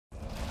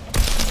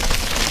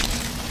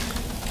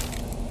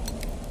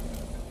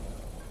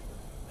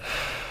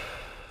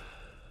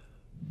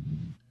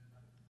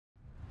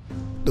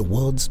The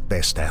world's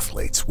best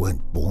athletes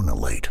weren't born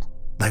elite,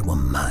 they were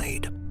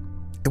made.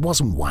 It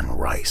wasn't one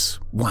race,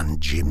 one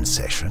gym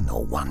session,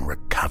 or one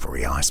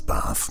recovery ice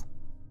bath.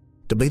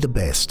 To be the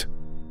best,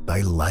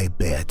 they lay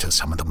bare to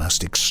some of the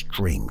most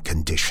extreme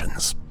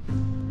conditions.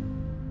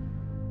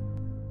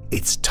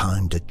 It's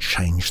time to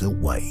change the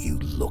way you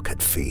look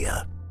at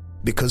fear,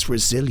 because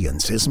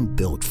resilience isn't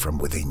built from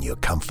within your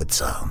comfort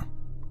zone,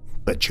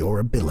 but your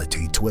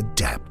ability to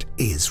adapt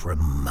is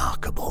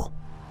remarkable.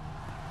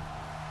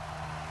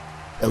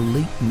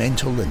 Elite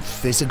mental and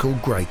physical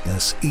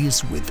greatness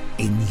is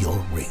within your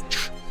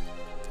reach.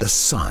 The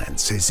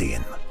science is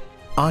in.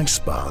 Ice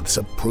baths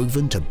are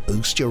proven to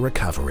boost your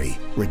recovery,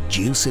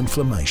 reduce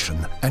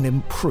inflammation, and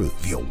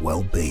improve your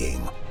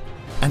well-being.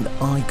 And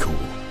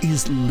iCool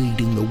is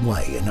leading the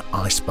way in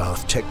ice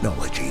bath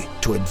technology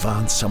to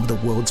advance some of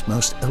the world's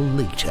most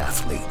elite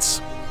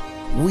athletes.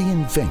 We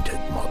invented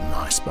modern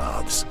ice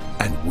baths,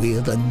 and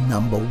we're the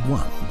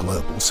 #1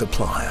 global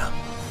supplier.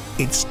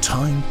 It's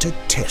time to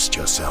test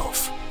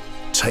yourself.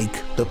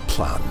 Take the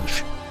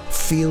plunge.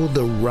 Feel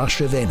the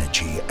rush of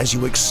energy as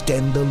you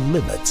extend the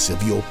limits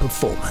of your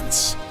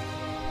performance.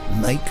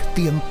 Make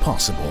the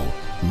impossible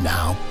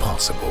now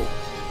possible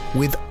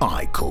with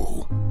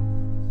iCool.